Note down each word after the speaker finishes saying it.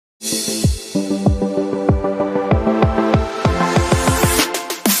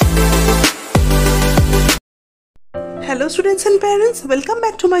Hello students and parents, welcome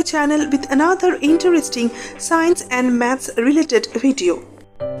back to my channel with another interesting science and maths related video.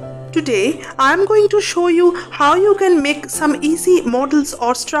 Today I am going to show you how you can make some easy models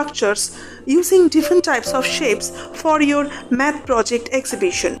or structures using different types of shapes for your math project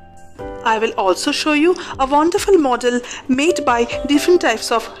exhibition. I will also show you a wonderful model made by different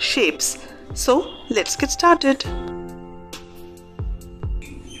types of shapes. So let's get started.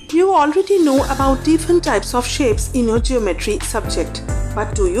 You already know about different types of shapes in your geometry subject.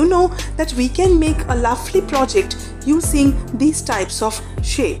 But do you know that we can make a lovely project using these types of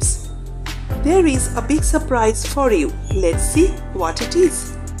shapes? There is a big surprise for you. Let's see what it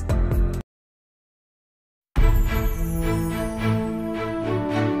is.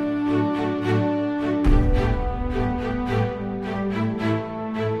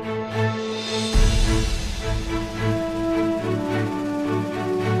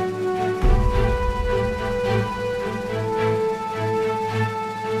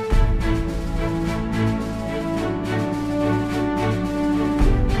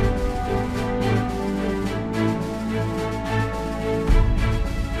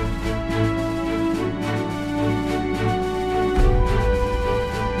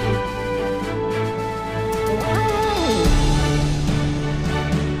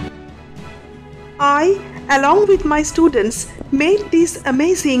 I, along with my students, made this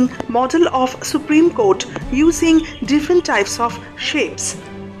amazing model of Supreme Court using different types of shapes,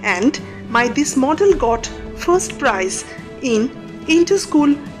 and this model got first prize in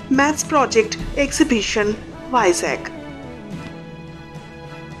Inter-School Maths Project Exhibition, Vizag.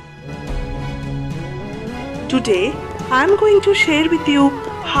 Today, I am going to share with you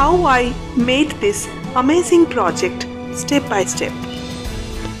how I made this amazing project step by step.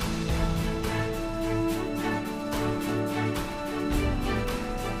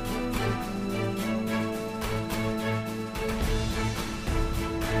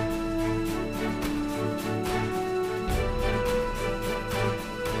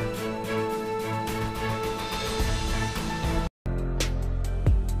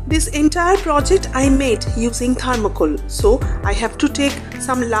 This entire project I made using thermocol, so I have to take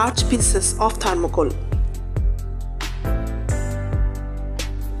some large pieces of thermocol.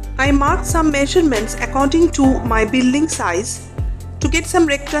 I marked some measurements according to my building size to get some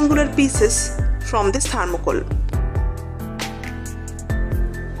rectangular pieces from this thermocol.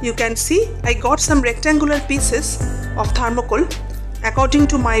 You can see I got some rectangular pieces of thermocol according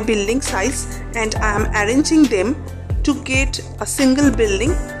to my building size, and I am arranging them to get a single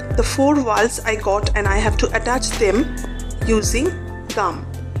building. The 4 walls I got, and I have to attach them using gum.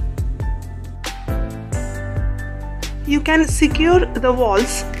 You can secure the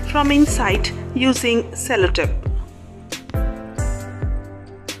walls from inside using sellotape.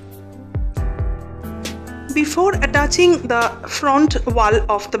 Before attaching the front wall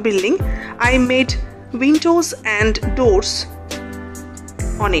of the building, I made windows and doors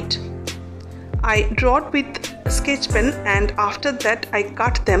on it. I drawed with sketch pen, and after that I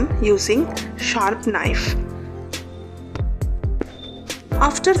cut them using sharp knife.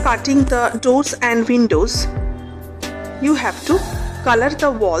 After cutting the doors and windows, you have to color the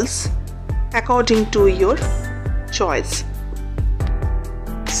walls according to your choice.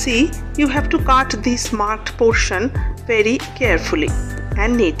 See, you have to cut this marked portion very carefully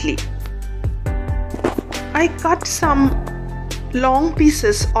and neatly. I cut some long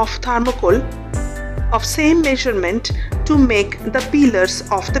pieces of thermocol of same measurement to make the pillars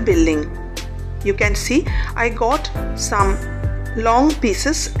of the building. You can see I got some long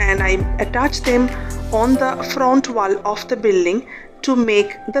pieces and I attached them on the front wall of the building to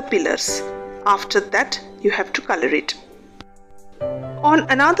make the pillars. After that you have to color it. On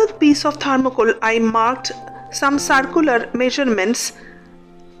another piece of thermocol I marked some circular measurements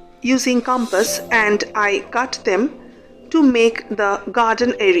using compass, and I cut them to make the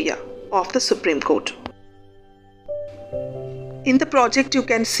garden area of the Supreme Court. In the project you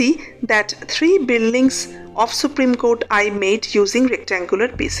can see that 3 buildings of Supreme Court I made using rectangular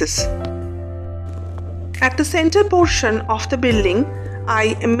pieces. At the center portion of the building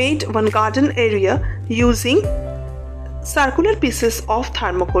I made one garden area using circular pieces of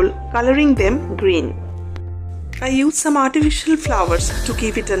thermocol, coloring them green. I used some artificial flowers to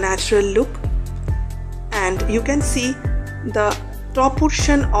give it a natural look, and you can see the top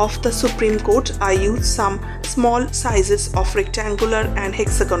portion of the Supreme Court I used some small sizes of rectangular and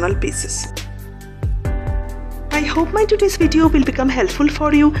hexagonal pieces. I hope my today's video will become helpful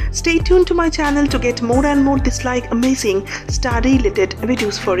for you. Stay tuned to my channel to get more and more this amazing study related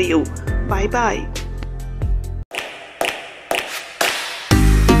videos for you. Bye bye.